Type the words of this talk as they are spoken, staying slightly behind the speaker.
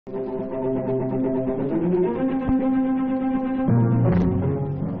The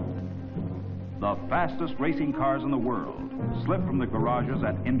fastest racing cars in the world slip from the garages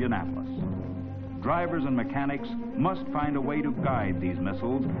at Indianapolis. Drivers and mechanics must find a way to guide these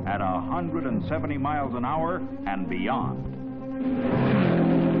missiles at 170 miles an hour and beyond.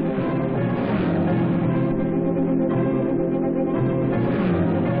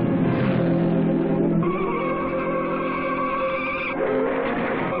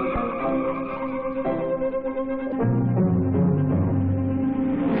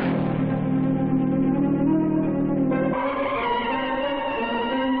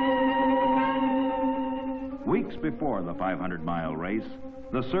 Weeks before the 500-mile race,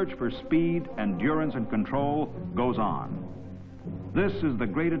 the search for speed, endurance, and control goes on. This is the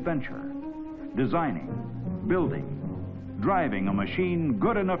great adventure: designing, building, driving a machine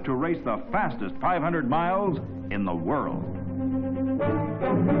good enough to race the fastest 500 miles in the world.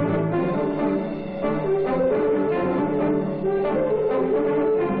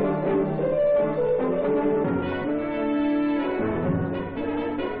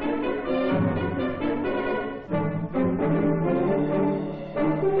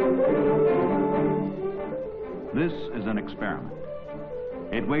 This is an experiment.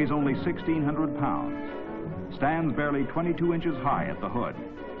 It weighs only 1,600 pounds, stands barely 22 inches high at the hood.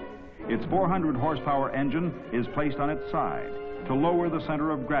 Its 400 horsepower engine is placed on its side to lower the center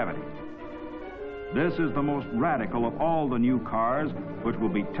of gravity. This is the most radical of all the new cars, which will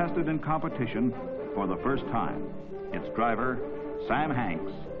be tested in competition for the first time. Its driver, Sam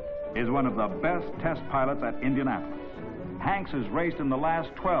Hanks, is one of the best test pilots at Indianapolis. Hanks has raced in the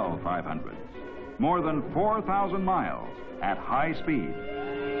last 12 500s. More than 4,000 miles at high speed.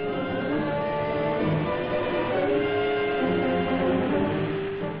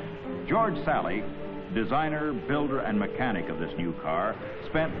 George Sally, designer, builder, and mechanic of this new car,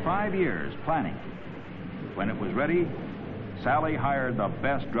 spent 5 years planning. When it was ready, Sally hired the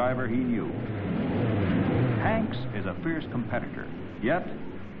best driver he knew. Hanks is a fierce competitor, yet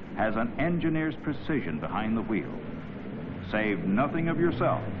has an engineer's precision behind the wheel. Save nothing of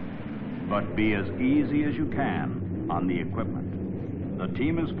yourself, but be as easy as you can on the equipment. The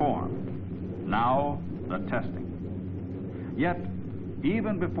team is formed. Now, the testing. Yet,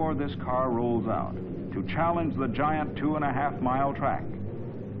 even before this car rolls out to challenge the giant 2.5-mile track,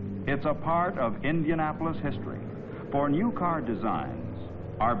 it's a part of Indianapolis history, for new car designs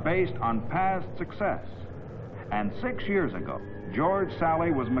are based on past success. And 6 years ago, George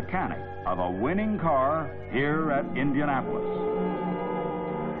Sally was mechanic of a winning car here at Indianapolis.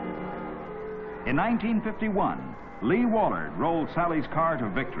 In 1951, Lee Wallard rolled Sally's car to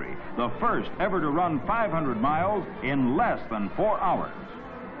victory, the first ever to run 500 miles in less than 4 hours.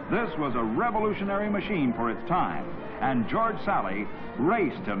 This was a revolutionary machine for its time, and George Sally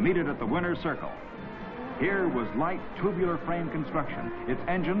raced to meet it at the winner's circle. Here was light tubular frame construction, its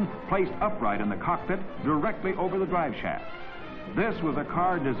engine placed upright in the cockpit directly over the drive shaft. This was a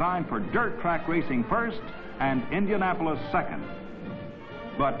car designed for dirt track racing first and Indianapolis second.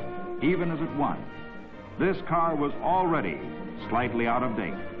 But even as it won, this car was already slightly out of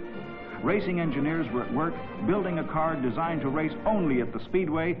date. Racing engineers were at work building a car designed to race only at the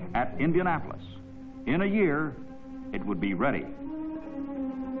speedway at Indianapolis. In a year, it would be ready.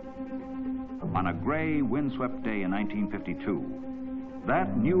 On a gray, windswept day in 1952,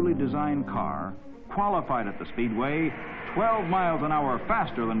 that newly designed car qualified at the speedway 12 miles an hour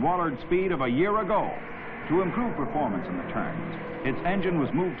faster than Wallard's speed of a year ago. To improve performance in the turns, its engine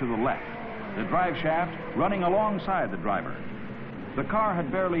was moved to the left, the drive shaft running alongside the driver. The car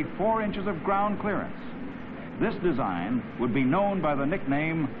had barely 4 inches of ground clearance. This design would be known by the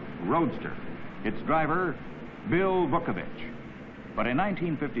nickname Roadster. Its driver, Bill Vukovich. But in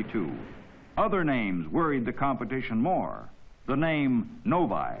 1952, other names worried the competition more. The name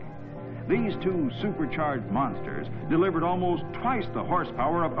Novi. These two supercharged monsters delivered almost twice the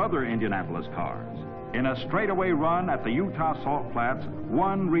horsepower of other Indianapolis cars. In a straightaway run at the Utah Salt Flats,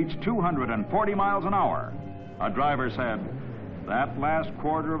 one reached 240 miles an hour. A driver said, "That last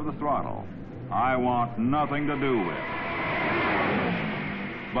quarter of the throttle, I want nothing to do with."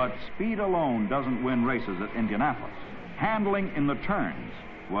 But speed alone doesn't win races at Indianapolis. Handling in the turns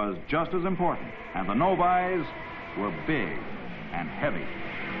was just as important, and the Novis were big and heavy.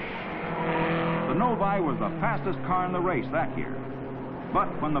 The Novi was the fastest car in the race that year.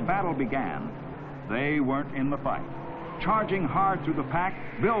 But when the battle began, they weren't in the fight. Charging hard through the pack,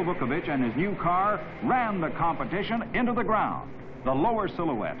 Bill Vukovich and his new car ran the competition into the ground. The lower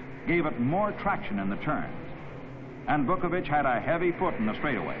silhouette gave it more traction in the turns. And Vukovich had a heavy foot in the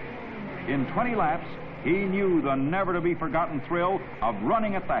straightaway. In 20 laps, he knew the never-to-be-forgotten thrill of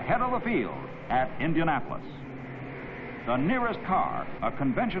running at the head of the field at Indianapolis. The nearest car, a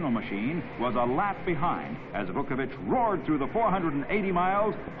conventional machine, was a lap behind as Vukovich roared through the 480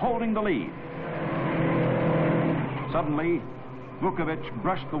 miles, holding the lead. Suddenly, Vukovich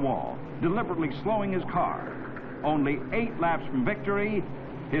brushed the wall, deliberately slowing his car. Only 8 laps from victory,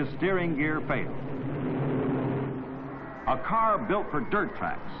 his steering gear failed. A car built for dirt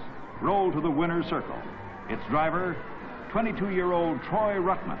tracks rolled to the winner's circle. Its driver, 22-year-old Troy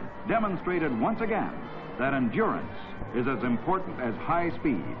Ruttman, demonstrated once again that endurance is as important as high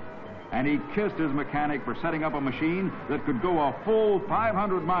speed. And he kissed his mechanic for setting up a machine that could go a full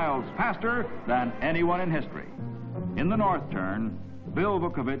 500 miles faster than anyone in history. In the north turn, Bill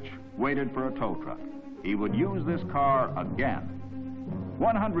Vukovich waited for a tow truck. He would use this car again.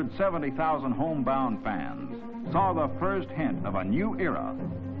 170,000 homebound fans saw the first hint of a new era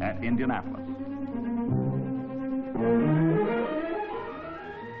at Indianapolis.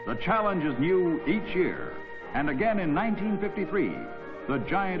 The challenge is new each year, and again in 1953, the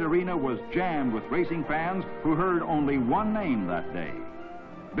giant arena was jammed with racing fans who heard only one name that day: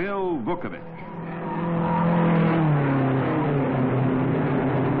 Bill Vukovich.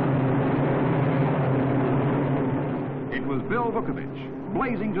 It was Bill Vukovich,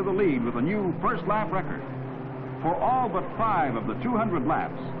 blazing to the lead with a new first lap record. For all but 5 of the 200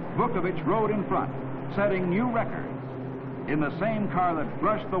 laps, Vukovich rode in front, setting new records. In the same car that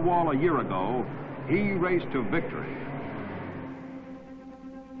brushed the wall a year ago, he raced to victory.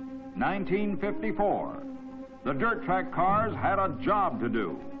 1954. The dirt track cars had a job to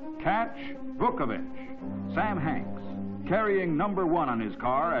do. Catch Vukovich. Sam Hanks, carrying number 1 on his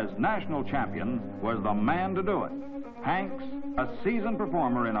car as national champion, was the man to do it. Hanks, a seasoned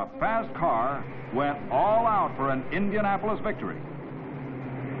performer in a fast car, went all out for an Indianapolis victory.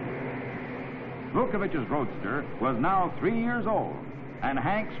 Vukovich's roadster was now 3 years old, and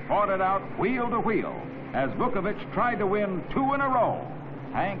Hanks fought it out wheel to wheel as Vukovich tried to win 2 in a row.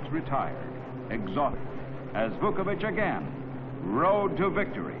 Hanks retired, exhausted, as Vukovich again rode to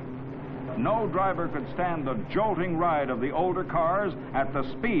victory. No driver could stand the jolting ride of the older cars at the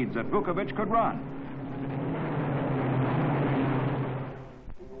speeds that Vukovich could run.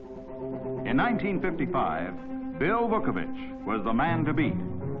 In 1955, Bill Vukovich was the man to beat.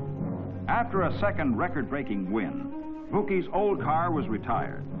 After a second record-breaking win, Vuki's old car was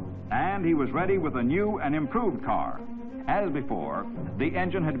retired, and he was ready with a new and improved car. As before, the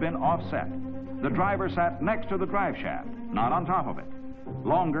engine had been offset. The driver sat next to the drive shaft, not on top of it.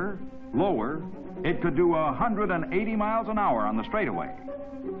 Longer, lower, it could do 180 miles an hour on the straightaway.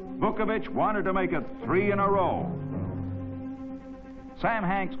 Vukovich wanted to make it 3 in a row. Sam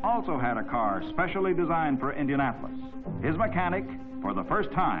Hanks also had a car specially designed for Indianapolis. His mechanic, for the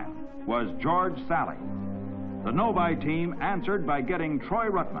first time, was George Sally. The Novi team answered by getting Troy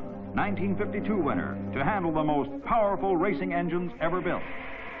Ruttman, 1952 winner, to handle the most powerful racing engines ever built.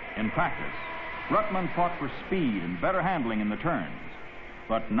 In practice, Ruttman fought for speed and better handling in the turns.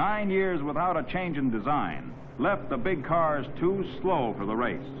 But 9 years without a change in design left the big cars too slow for the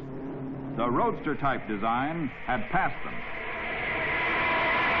race. The roadster-type design had passed them.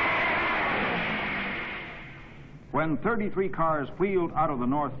 When 33 cars wheeled out of the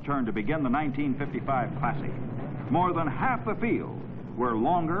north turn to begin the 1955 Classic, more than half the field were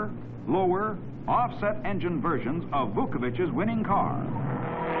longer, lower, offset engine versions of Vukovich's winning car.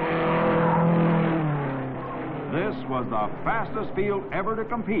 This was the fastest field ever to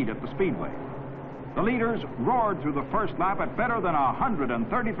compete at the Speedway. The leaders roared through the first lap at better than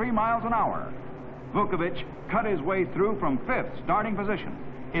 133 miles an hour. Vukovich cut his way through from 5th starting position.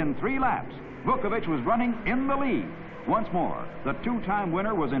 In 3 laps, Vukovich was running in the lead. Once more, the 2-time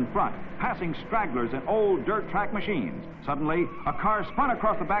winner was in front, passing stragglers in old dirt track machines. Suddenly, a car spun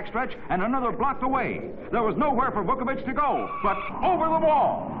across the backstretch and another blocked the way. There was nowhere for Vukovich to go but over the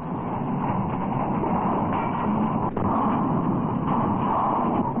wall.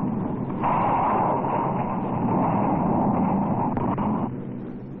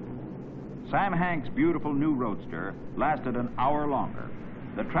 Sam Hanks' beautiful new roadster lasted an hour longer.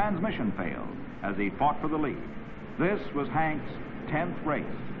 The transmission failed as he fought for the lead. This was Hanks' 10th race.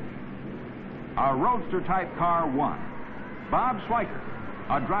 Our roadster-type car won. Bob Schweikert,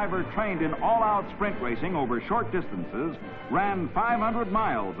 a driver trained in all-out sprint racing over short distances, ran 500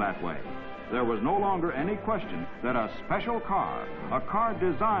 miles that way. There was no longer any question that a special car, a car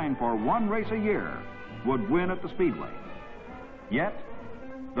designed for 1 race a year, would win at the Speedway. Yet,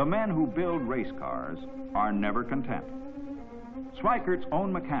 the men who build race cars are never content. Schweikert's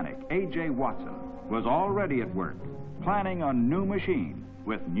own mechanic, A.J. Watson, was already at work, planning a new machine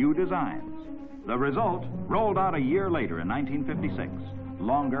with new designs. The result rolled out a year later in 1956.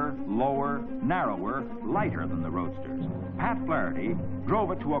 Longer, lower, narrower, lighter than the Roadsters. Pat Flaherty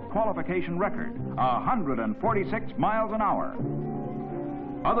drove it to a qualification record, 146 miles an hour.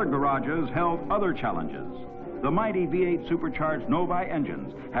 Other garages held other challenges. The mighty V8 supercharged Novi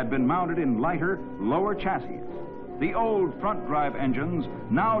engines had been mounted in lighter, lower chassis. The old front drive engines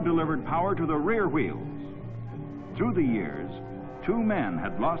now delivered power to the rear wheels. Through the years, 2 men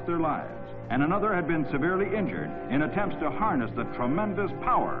had lost their lives, and another had been severely injured in attempts to harness the tremendous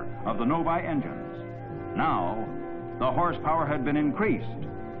power of the Novi engines. Now, the horsepower had been increased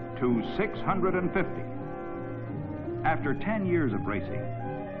to 650. After 10 years of racing,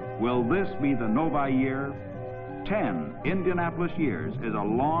 will this be the Novi year? 10 Indianapolis years is a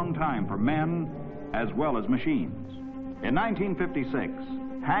long time for men as well as machines. In 1956,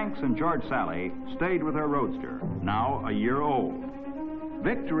 Hanks and George Sally stayed with their Roadster, now a year old.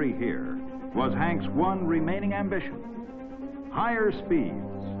 Victory here was Hank's one remaining ambition. Higher speeds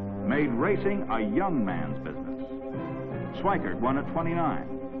made racing a young man's business. Schweikert won at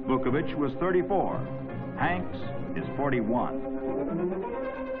 29. Vukovich was 34. Hanks is 41.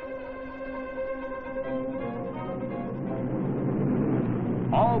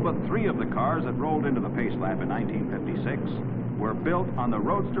 All but 3 of the cars that rolled into the pace lap in 1956 were built on the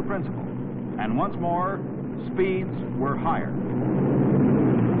Roadster principle. And once more, speeds were higher.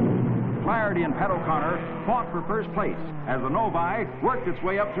 Flaherty and Pat O'Connor fought for first place as the Novi worked its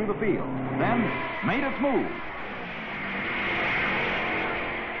way up through the field, then made its move.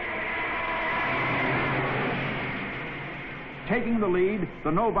 Taking the lead,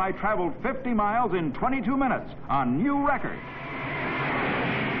 the Novi traveled 50 miles in 22 minutes, a new record.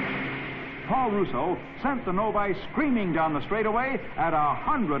 Paul Russo sent the Novi screaming down the straightaway at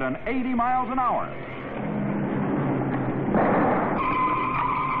 180 miles an hour.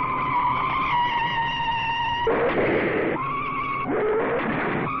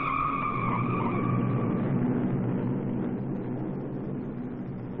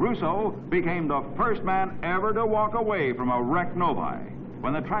 Russo became the first man ever to walk away from a wrecked Novi.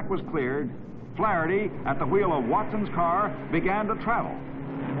 When the track was cleared, Flaherty, at the wheel of Watson's car, began to travel.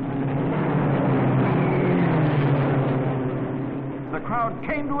 The crowd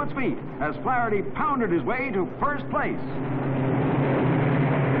came to its feet as Flaherty pounded his way to first place.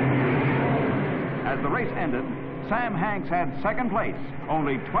 As the race ended, Sam Hanks had second place,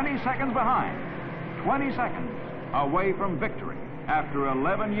 only 20 seconds behind. 20 seconds away from victory after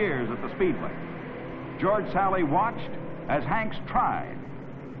 11 years at the Speedway. George Sally watched as Hanks tried,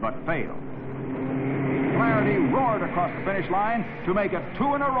 but failed. Flaherty roared across the finish line to make it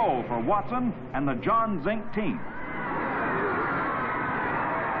 2 in a row for Watson and the John Zink team.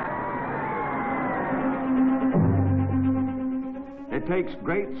 It takes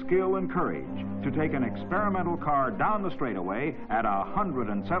great skill and courage to take an experimental car down the straightaway at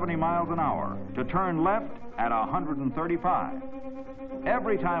 170 miles an hour, to turn left at 135.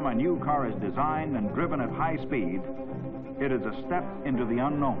 Every time a new car is designed and driven at high speed, it is a step into the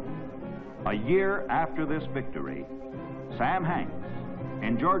unknown. A year after this victory, Sam Hanks,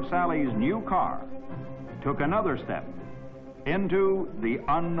 in George Sally's new car, took another step into the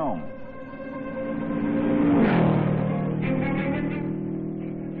unknown.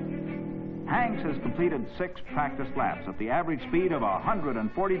 Hanks has completed 6 practice laps at the average speed of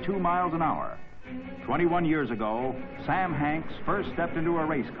 142 miles an hour. 21 years ago, Sam Hanks first stepped into a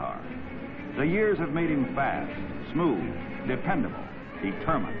race car. The years have made him fast, smooth, dependable,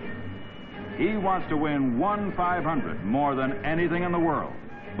 determined. He wants to win 1/500 more than anything in the world,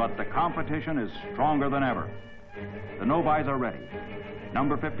 but the competition is stronger than ever. The Novis are ready.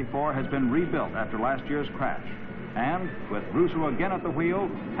 Number 54 has been rebuilt after last year's crash, and, with Russo again at the wheel,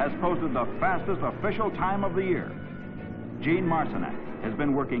 has posted the fastest official time of the year. Gene Marcinek has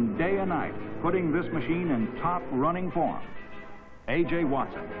been working day and night, putting this machine in top running form. A.J.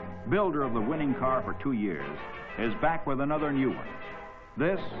 Watson, builder of the winning car for 2 years, is back with another new one.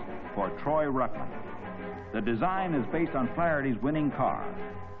 This for Troy Ruckman. The design is based on Flaherty's winning car,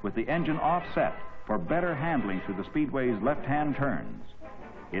 with the engine offset for better handling through the Speedway's left-hand turns.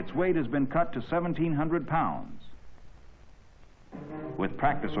 Its weight has been cut to 1,700 pounds. With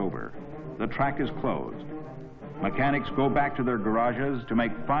practice over, the track is closed. Mechanics go back to their garages to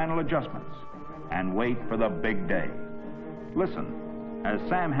make final adjustments and wait for the big day. Listen as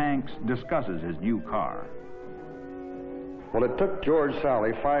Sam Hanks discusses his new car. Well, it took George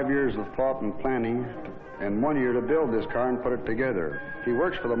Sally 5 years of thought and planning and 1 year to build this car and put it together. He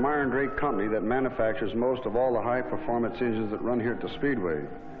works for the Meyer & Drake company that manufactures most of all the high-performance engines that run here at the Speedway.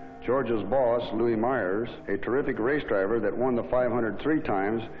 George's boss, Louis Myers, a terrific race driver that won the 500 3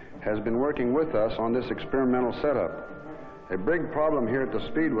 times, has been working with us on this experimental setup. A big problem here at the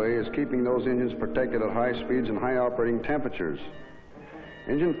Speedway is keeping those engines protected at high speeds and high operating temperatures.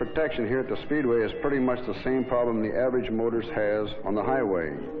 Engine protection here at the Speedway is pretty much the same problem the average motorist has on the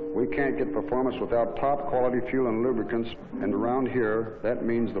highway. We can't get performance without top quality fuel and lubricants, and around here, that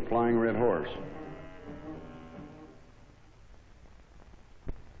means the Flying Red Horse.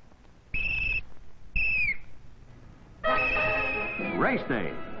 Race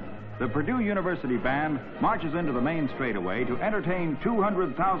day. The Purdue University Band marches into the main straightaway to entertain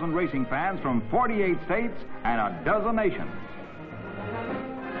 200,000 racing fans from 48 states and a dozen nations.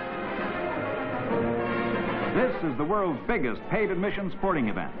 This is the world's biggest paid admission sporting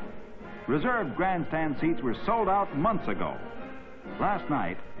event. Reserved grandstand seats were sold out months ago. Last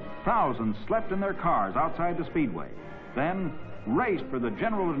night, thousands slept in their cars outside the Speedway, then raced for the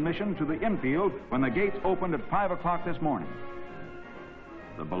general admission to the infield when the gates opened at 5 o'clock this morning.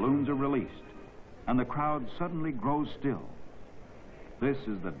 The balloons are released, and the crowd suddenly grows still. This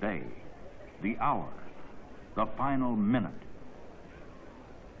is the day, the hour, the final minute.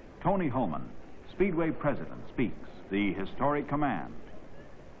 Tony Holman, Speedway president, speaks, the historic command.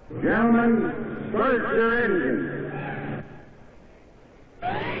 Gentlemen, start your engines.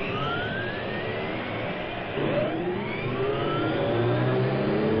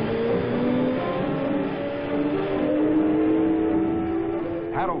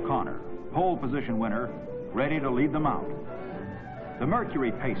 Pat O'Connor, pole position winner, ready to lead them out. The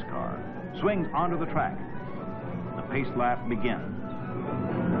Mercury pace car swings onto the track. The pace lap begins.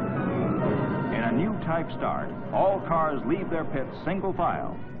 In a new type start, all cars leave their pits single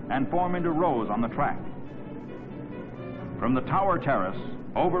file and form into rows on the track. From the tower terrace,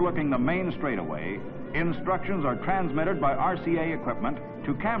 overlooking the main straightaway, instructions are transmitted by RCA equipment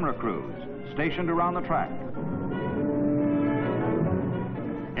to camera crews stationed around the track.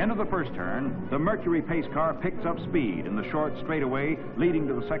 Into the first turn, the Mercury pace car picks up speed in the short straightaway leading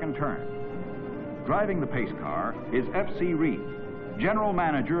to the second turn. Driving the pace car is F.C. Reed, general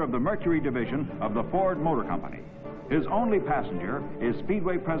manager of the Mercury division of the Ford Motor Company. His only passenger is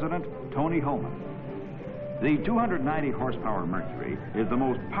Speedway president Tony Holman. The 290 horsepower Mercury is the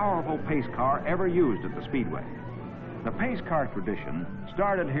most powerful pace car ever used at the Speedway. The pace car tradition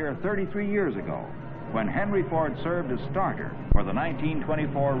started here 33 years ago when Henry Ford served as starter for the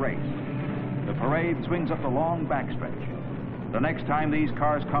 1924 race. The parade swings up the long backstretch. The next time these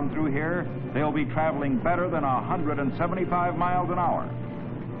cars come through here, they'll be traveling better than 175 miles an hour.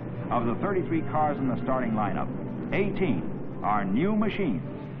 Of the 33 cars in the starting lineup, 18 are new machines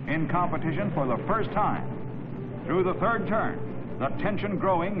in competition for the first time. Through the third turn, the tension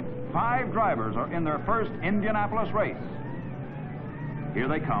growing, 5 drivers are in their first Indianapolis race. Here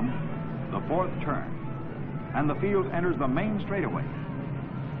they come, the fourth turn, and the field enters the main straightaway.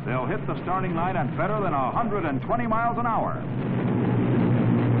 They'll hit the starting line at better than 120 miles an hour.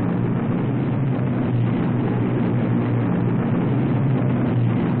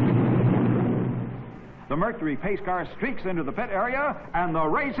 The Mercury pace car streaks into the pit area, and the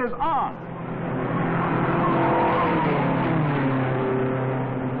race is on.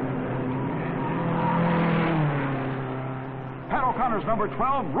 Pat O'Connor's number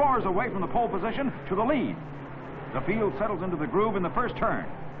 12 roars away from the pole position to the lead. The field settles into the groove in the first turn.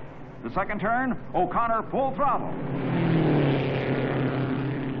 The second turn, O'Connor full throttle.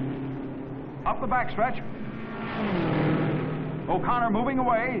 Up the backstretch. O'Connor moving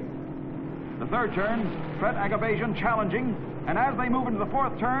away. The third turn, Fred Agabasian challenging, and as they move into the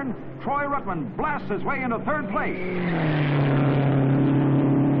fourth turn, Troy Ruttman blasts his way into third place.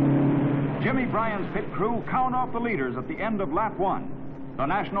 Jimmy Bryan's pit crew count off the leaders at the end of lap 1. The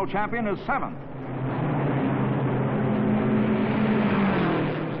national champion is 7th.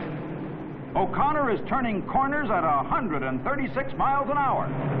 O'Connor is turning corners at 136 miles an hour.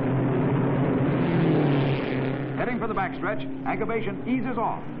 Heading for the backstretch, Agabasian eases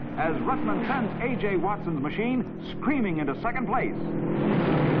off as Ruttman sends A.J. Watson's machine screaming into second place.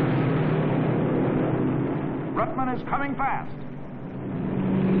 Ruttman is coming fast.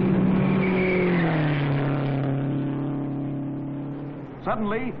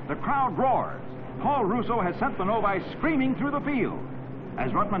 Suddenly, the crowd roars. Paul Russo has sent the Novi screaming through the field.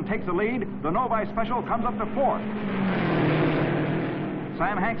 As Ruttman takes the lead, the Novi Special comes up to 4th.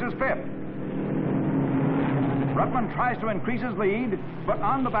 Sam Hanks is 5th. Ruttman tries to increase his lead, but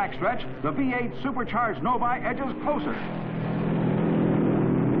on the backstretch, the V8 supercharged Novi edges closer.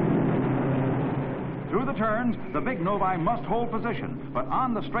 Through the turns, the big Novi must hold position, but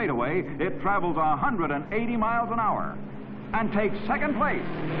on the straightaway, it travels 180 miles an hour. and takes second place.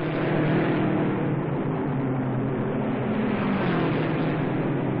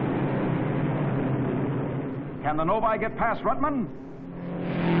 Can the Novi get past Ruttman?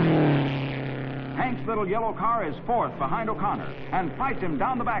 Hank's little yellow car is fourth behind O'Connor and fights him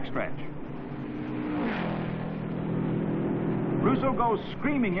down the backstretch. Russo goes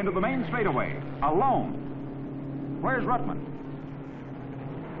screaming into the main straightaway, alone. Where's Ruttman?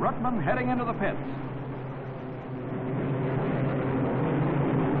 Ruttman heading into the pits.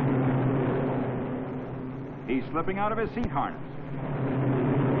 He's slipping out of his seat harness.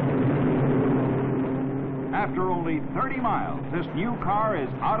 After only 30 miles, this new car is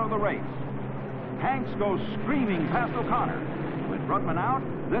out of the race. Hanks goes screaming past O'Connor. With Ruttman out,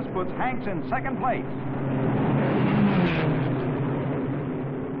 this puts Hanks in second place.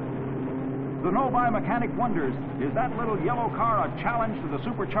 The Novi mechanic wonders, is that little yellow car a challenge to the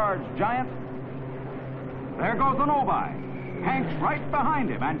supercharged giant? There goes the Novi. Hanks right behind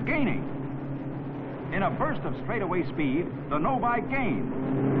him and gaining. In a burst of straightaway speed, the Novi gains.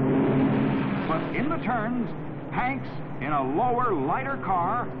 But in the turns, Hanks, in a lower, lighter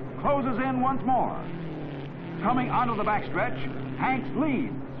car, closes in once more. Coming onto the backstretch, Hanks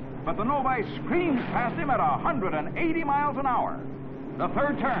leads, but the Novi screams past him at 180 miles an hour. The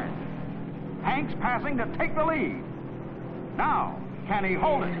third turn, Hanks passing to take the lead. Now, can he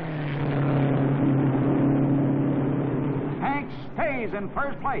hold it? Hanks stays in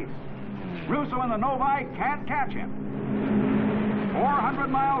first place. Russo and the Novi can't catch him. 400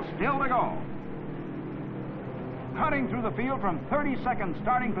 miles still to go. Cutting through the field from 32nd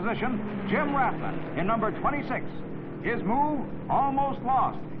starting position, Jim Rathman in number 26. His move almost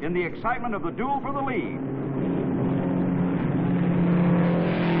lost in the excitement of the duel for the lead.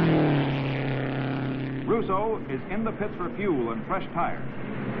 Russo is in the pits for fuel and fresh tires.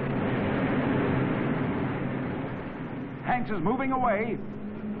 Hanks is moving away.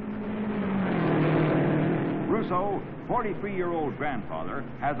 Russo, 43-year-old grandfather,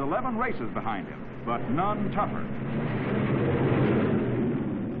 has 11 races behind him, but none tougher.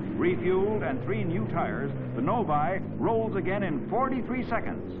 Refueled and 3 new tires, the Novi rolls again in 43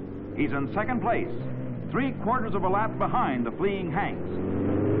 seconds. He's in second place, 3/4 of a lap behind the fleeing Hanks.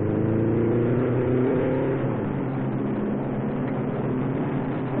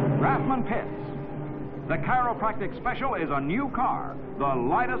 Rathman pits. The chiropractic special is a new car, the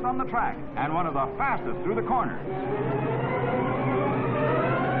lightest on the track and one of the fastest through the corners.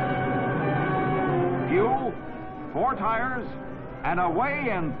 Fuel, 4 tires, and away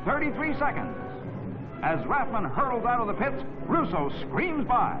in 33 seconds. As Rathman hurtles out of the pits, Russo screams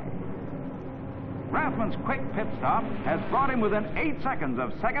by. Rathman's quick pit stop has brought him within 8 seconds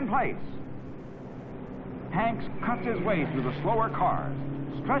of second place. Hanks cuts his way through the slower cars,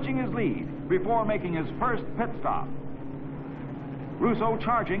 stretching his lead before making his first pit stop. Russo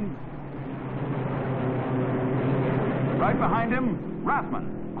charging. Right behind him,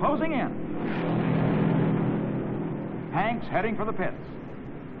 Rathman closing in. Hanks heading for the pits.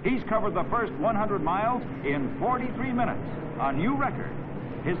 He's covered the first 100 miles in 43 minutes, a new record.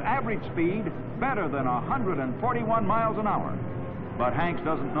 His average speed better than 141 miles an hour. But Hanks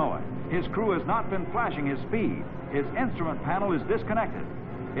doesn't know it. His crew has not been flashing his speed. His instrument panel is disconnected.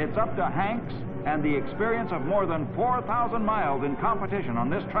 It's up to Hanks and the experience of more than 4,000 miles in competition on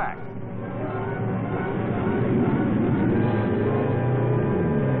this track.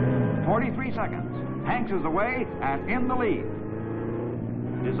 "43 seconds. Hanks is away and in the lead.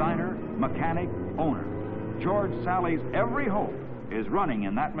 Designer, mechanic, owner. George Sally's every hope is running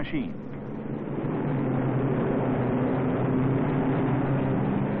in that machine.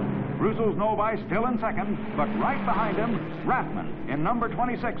 Russo's Novi still in second, but right behind him, Rathman in number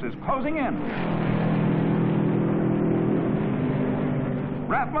 26 is closing in.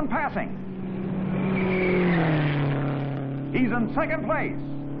 Rathman passing. He's in second place,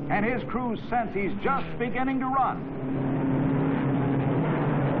 and his crew sense he's just beginning to run.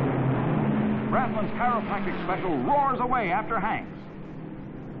 Rathman's chiropractic special roars away after Hanks.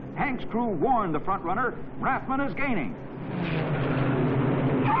 Hanks' crew warned the front runner, Rathman is gaining.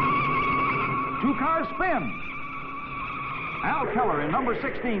 2 cars spin. Al Keller in number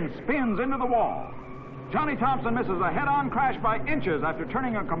 16 spins into the wall. Johnny Thompson misses a head-on crash by inches after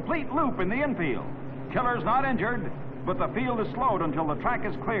turning a complete loop in the infield. Keller's not injured, but the field is slowed until the track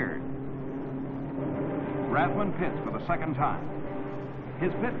is cleared. Rathman pits for the second time.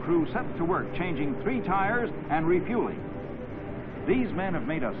 His pit crew sets to work changing 3 tires and refueling. These men have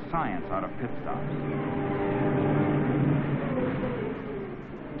made a science out of pit stops.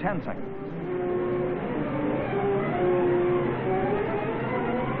 10 seconds.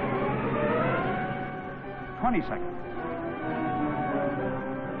 20 seconds.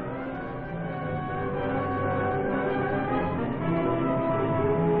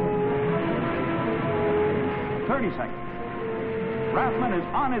 30 seconds. Rathman is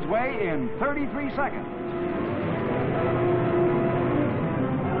on his way in 33 seconds.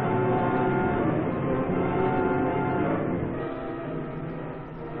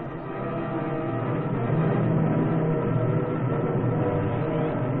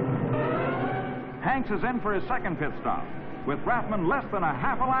 Hanks is in for his second pit stop, with Rathman less than a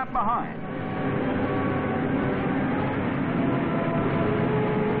half a lap behind.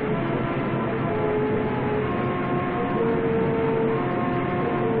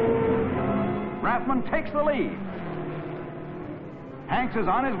 Rathman takes the lead. Hanks is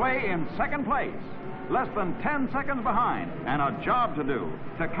on his way in second place, less than 10 seconds behind, and a job to do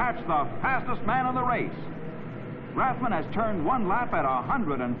to catch the fastest man in the race. Rathman has turned one lap at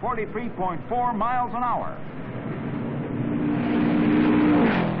 143.4 miles an hour.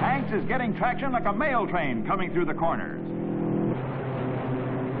 Hanks is getting traction like a mail train coming through the corners.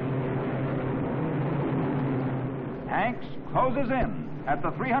 Hanks closes in at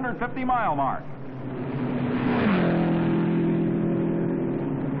the 350-mile mark.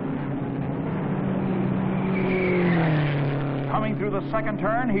 Coming through the second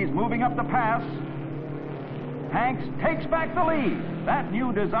turn, he's moving up the pass. Hanks takes back the lead. That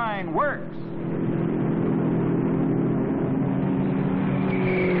new design works.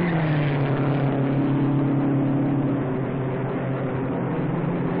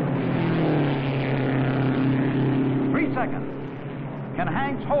 Can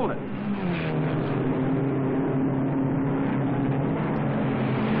Hanks hold it?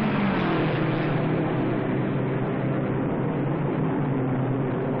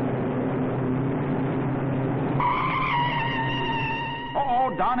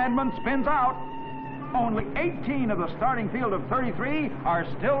 Uh-oh, Don Edmond spins out. Only 18 of the starting field of 33 are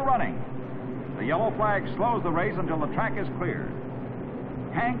still running. The yellow flag slows the race until the track is cleared.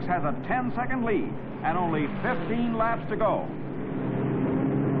 Hanks has a 10-second lead and only 15 laps to go.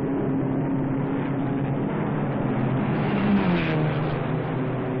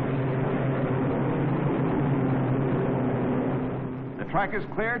 The track is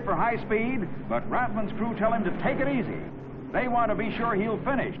cleared for high speed, but Rathman's crew tell him to take it easy. They want to be sure he'll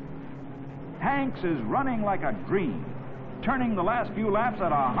finish. Hanks is running like a dream, turning the last few laps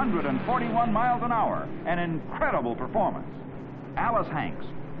at 141 miles an hour, an incredible performance. Alice Hanks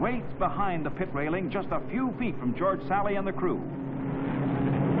waits behind the pit railing just a few feet from George Sally and the crew.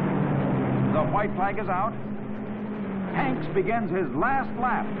 The white flag is out. Hanks begins his last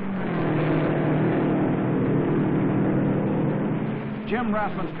lap. Jim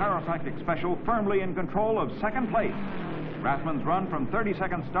Rathman's Chiropractic Special firmly in control of second place. Rathman's run from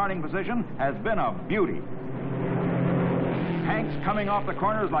 32nd starting position has been a beauty. Hanks, coming off the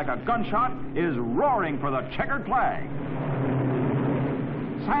corners like a gunshot, is roaring for the checkered flag.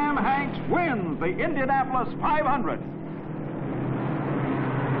 Sam Hanks wins the Indianapolis 500.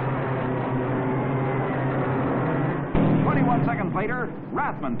 Seconds later,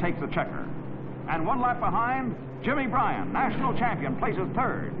 Rathman takes the checker. And one lap behind, Jimmy Bryan, national champion, places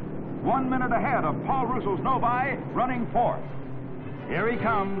third. 1 minute ahead of Paul Russo's Novi, running fourth. Here he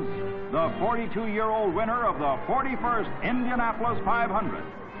comes, the 42-year-old winner of the 41st Indianapolis 500.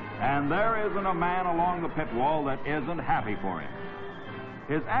 And there isn't a man along the pit wall that isn't happy for him.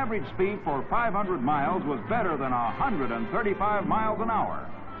 His average speed for 500 miles was better than 135 miles an hour.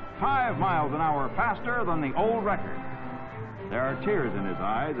 5 miles an hour faster than the old record. There are tears in his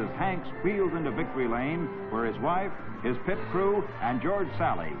eyes as Hanks wheels into victory lane, where his wife, his pit crew, and George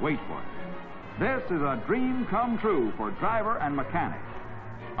Sally wait for him. This is a dream come true for driver and mechanic.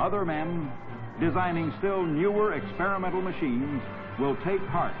 Other men, designing still newer experimental machines, will take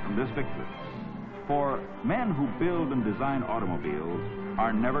heart from this victory. For men who build and design automobiles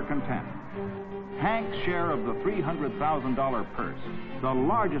are never content. Hank's share of the $300,000 purse, the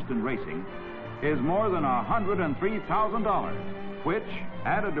largest in racing, is more than $103,000, which,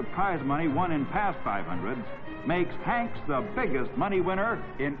 added to prize money won in past 500s, makes Hanks the biggest money winner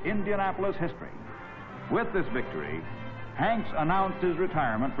in Indianapolis history. With this victory, Hanks announced his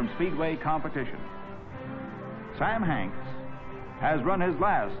retirement from speedway competition. Sam Hanks has run his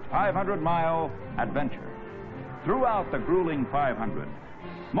last 500-mile adventure. Throughout the grueling 500,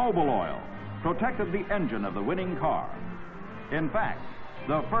 Mobil Oil protected the engine of the winning car. In fact,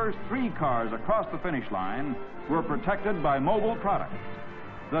 the first 3 cars across the finish line were protected by Mobil products,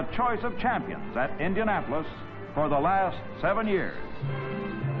 the choice of champions at Indianapolis for the last 7 years.